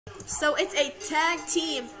So it's a tag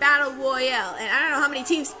team battle royale, and I don't know how many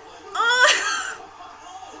teams. Oh,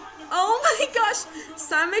 oh my gosh,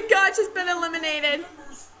 Simon Gotch has been eliminated.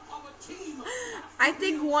 I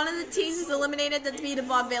think one of the teams is eliminated to be the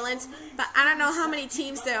Vaudevillains, but I don't know how many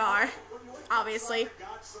teams there are, obviously.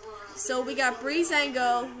 So we got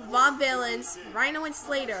Breezango, Vaudevillains, Rhino and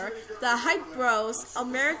Slater, the Hype Bros,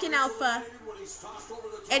 American Alpha,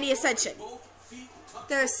 and the Ascension.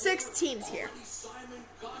 There are 6 teams here.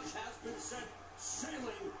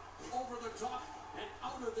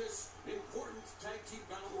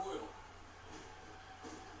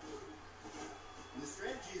 The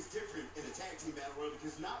strategy is different in a tag team battle royal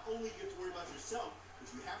because not only you have to worry about yourself,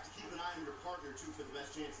 but you have to keep an eye on your partner too for the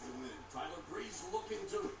best chances of winning. Tyler Breeze looking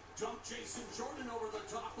to dump Jason Jordan over the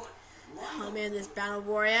top, but oh man, this battle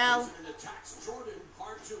royale. Attacks Jordan,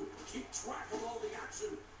 hard to keep track of all the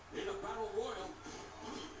action in a battle royal.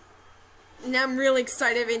 And I'm really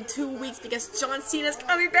excited in 2 weeks because John Cena's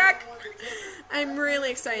coming back. I'm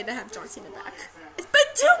really excited to have John Cena back. It's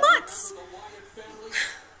been 2 months.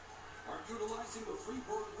 Utilizing the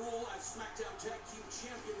Freebird rule as SmackDown Tag Team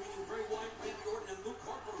Champion, meaning Bray Wyatt, Randy Orton, and Luke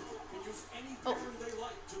Harper can use any pattern they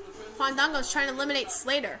like to defend. Fandango's trying to eliminate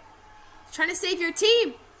Slater. Trying to save your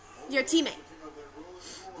team. Your teammate.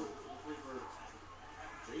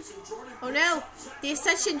 Oh no. The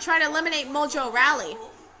Ascension trying to eliminate Mojo Rawley.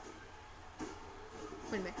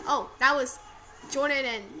 Wait a minute. Oh, that was Jordan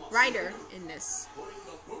and Ryder in this.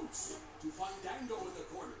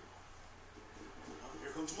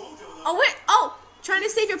 Oh wait, oh, trying to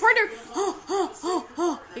save your partner.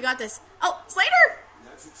 Oh, you got this. Oh, Slater!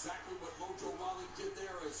 That's exactly what Mojo Rawley did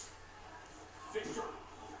there as Victor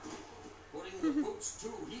putting the boots to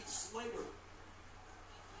Heath Slater.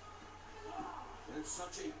 And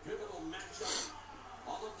such a pivotal matchup.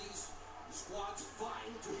 All of these squads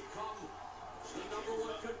vying to become the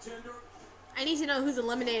 #1 contender. I need to know who's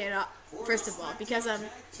eliminated first of all, because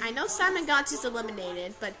I know Simon Gotch is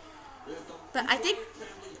eliminated, but I think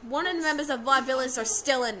one of the members of Vaudevillains are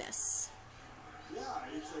still in this. Yeah,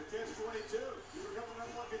 it's a catch-22. You become the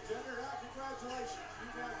 #1 contender. Congratulations. You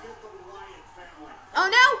now get the Wyatt family. Oh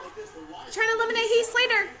no! Trying to eliminate Heath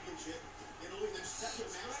Slater.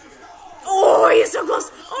 Oh, he's so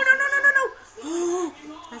close. Oh no. Oh,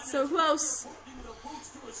 that's so close.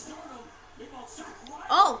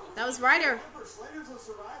 Oh, that was Ryder.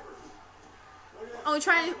 Oh,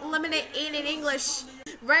 trying to eliminate Aiden English.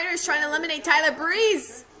 Ryder's trying to eliminate Tyler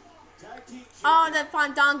Breeze. Oh, the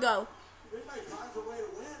Fandango.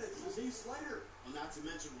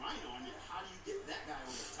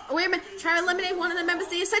 Oh, wait a minute. Trying to eliminate one of the members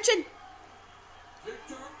of the Ascension.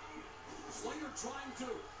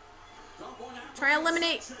 Trying to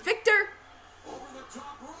eliminate Victor.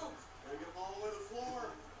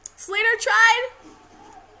 Slater tried.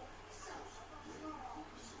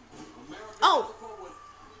 Oh.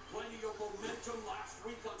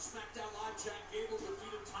 SmackDown Live, Jack Gable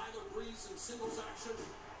defeated Tyler Breeze in singles action.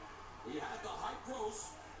 We had the Hype Bros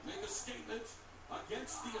make a statement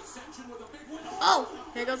against the Ascension with a big win. Oh,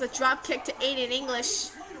 here goes a drop kick to Aiden English.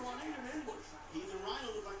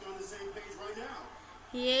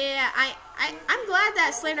 Yeah, I'm glad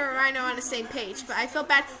that Slater and Rhino are on the same page, but I feel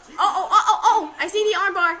bad. Oh, I see the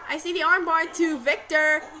armbar. I see the armbar to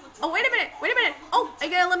Victor. Oh, wait a minute. Oh, I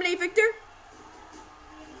gotta eliminate Victor.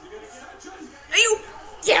 Are you?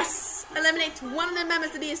 Yes! Eliminates one of the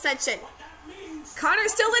members of the Ascension.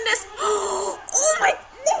 Connor's still in this. Oh my!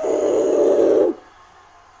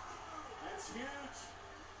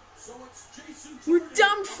 You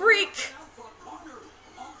dumb freak!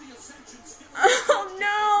 Oh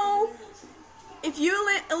no! If you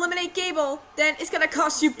eliminate Gable, then it's gonna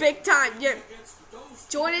cost you big time.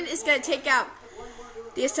 Jordan is gonna take out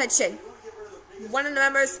the Ascension. One of the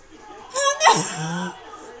members. Oh no!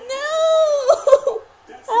 No!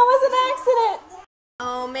 That was an accident.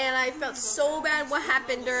 Oh man, I felt so bad what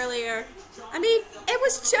happened earlier. I mean, it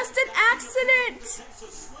was just an accident.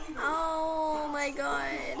 Oh my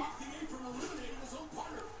god.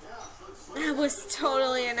 That was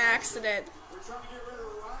totally an accident.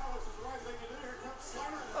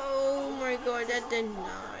 Oh my god, that did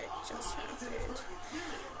not just happen.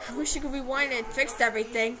 I wish you could rewind and fix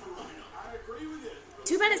everything.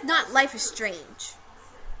 Too bad it's not Life is Strange.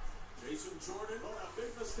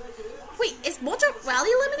 Wait, is Mojo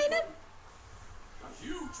Rawley eliminated?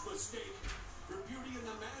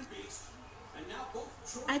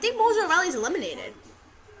 I think Mojo Rawley's eliminated.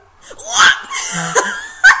 What?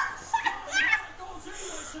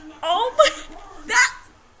 Oh my!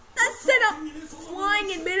 That set up flying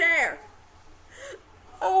in midair.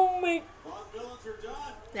 Oh my!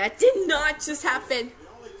 That did not just happen.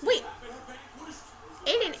 Wait.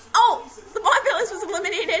 Aiden. Oh, the Marvelous was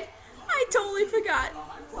eliminated. I totally forgot.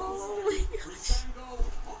 Oh my gosh.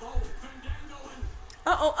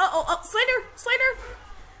 Uh-oh. Slater.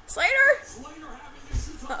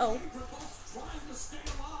 Uh-oh.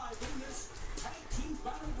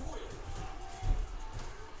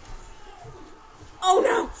 Oh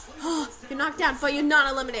no! Oh, you're knocked down, but you're not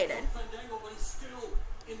eliminated.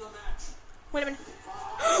 Wait a minute.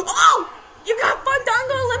 Oh! You got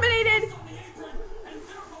Fandango eliminated!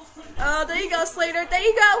 Oh, there you go, Slater. There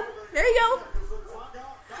you go.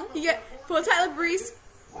 You get full Tyler Breeze.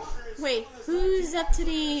 Wait, who's up to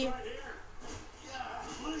the...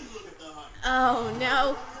 Oh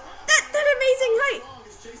no. That amazing height!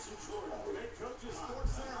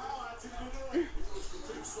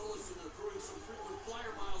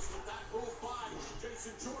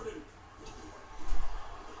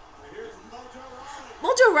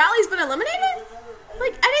 Mojo Rally's been eliminated?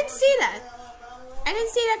 Like, I didn't see that. I didn't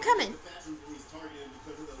see that coming.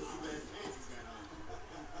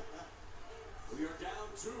 We are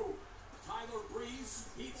down to Tyler Breeze,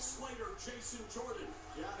 Heath Slater, Jason Jordan.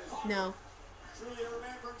 No.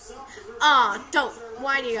 Aw, don't.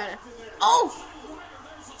 Why do you gotta? Oh!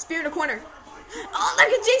 Spear in the corner. Oh, look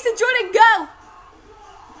at Jason Jordan go!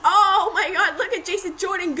 Oh my god, look at Jason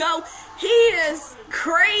Jordan go. He is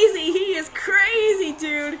crazy. He is crazy,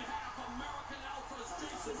 dude.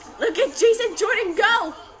 Look at Jason Jordan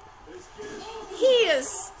go. He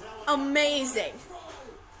is amazing.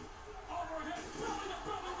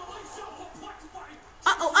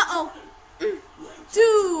 Uh-oh.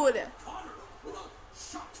 Dude.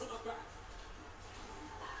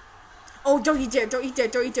 Oh, don't you dare.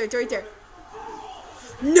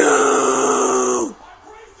 No!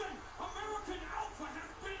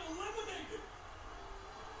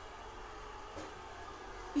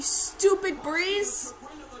 You stupid Breeze.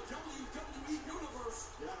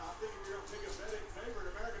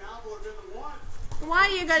 Why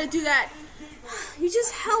you gotta do that? You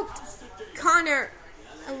just helped Connor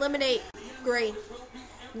eliminate Gray.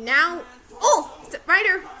 Now, oh,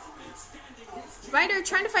 Ryder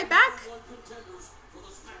trying to fight back.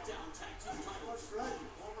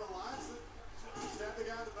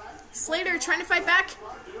 Slater trying to fight back.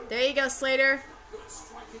 There you go, Slater.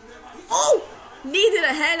 Oh, knee to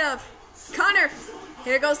the head of Connor.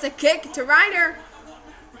 Here goes the kick to Ryder.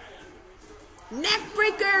 Neck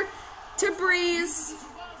breaker to Breeze.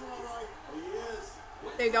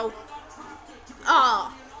 There you go.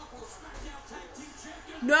 Oh.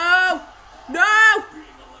 No.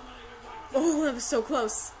 Oh, that was so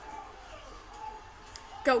close.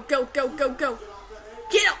 Go. Get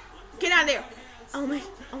up. Get out of there. Oh my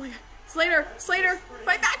god. Slater,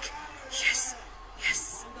 fight back. Yes.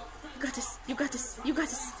 You got this.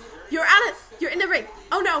 You're out of, you're in the ring.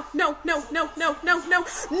 Oh no. No.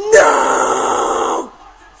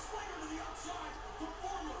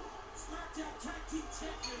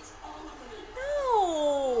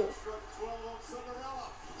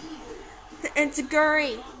 And to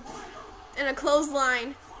Guri. And a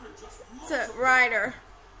clothesline to Ryder.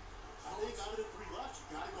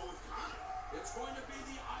 It's going to be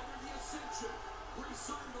either the Ascension,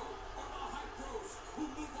 Breezango, or the Hype Bros who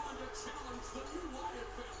move on to challenge the new Wyatt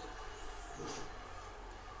family.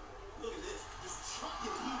 Look at this. Just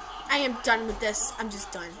chucking heat. I am done with this. I'm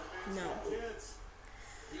just done. No.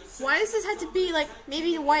 Why does this have to be like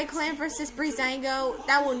maybe the Wyatt Clan versus Breezango?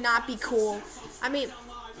 That will not be cool. I mean,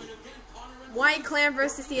 Wyatt Clan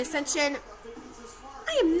versus the Ascension.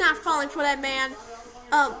 I am not falling for that, man.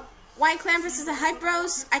 Wyatt Clan versus the Hype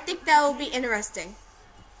Bros. I think that will be interesting.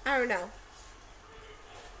 I don't know.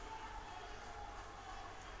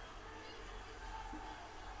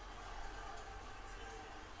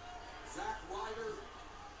 Zack Ryder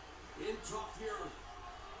in tough here.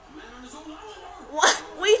 Man on his own. What?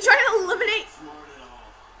 Were you trying to eliminate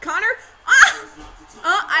Connor? I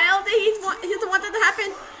don't think he doesn't want that to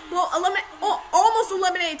happen. Well, almost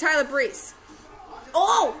eliminated Tyler Breeze.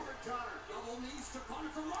 Oh!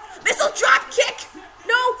 Missile drop kick!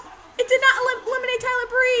 No! It did not eliminate Tyler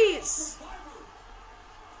Breeze!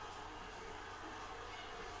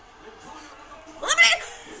 Eliminate!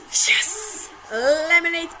 Yes!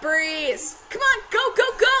 Eliminates Breeze! Come on, go!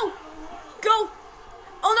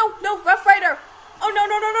 Oh no, Rough Rider! Oh no!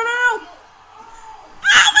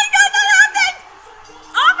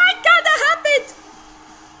 Oh my god, that happened!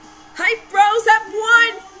 Hype Bros have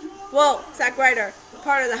won! Well, Zack Ryder,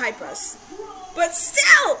 part of the Hype Bros. But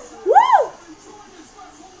still! Woo!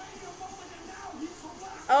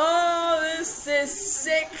 Oh, this is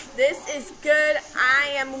sick. This is good.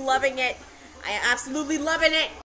 I am loving it. I am absolutely loving it.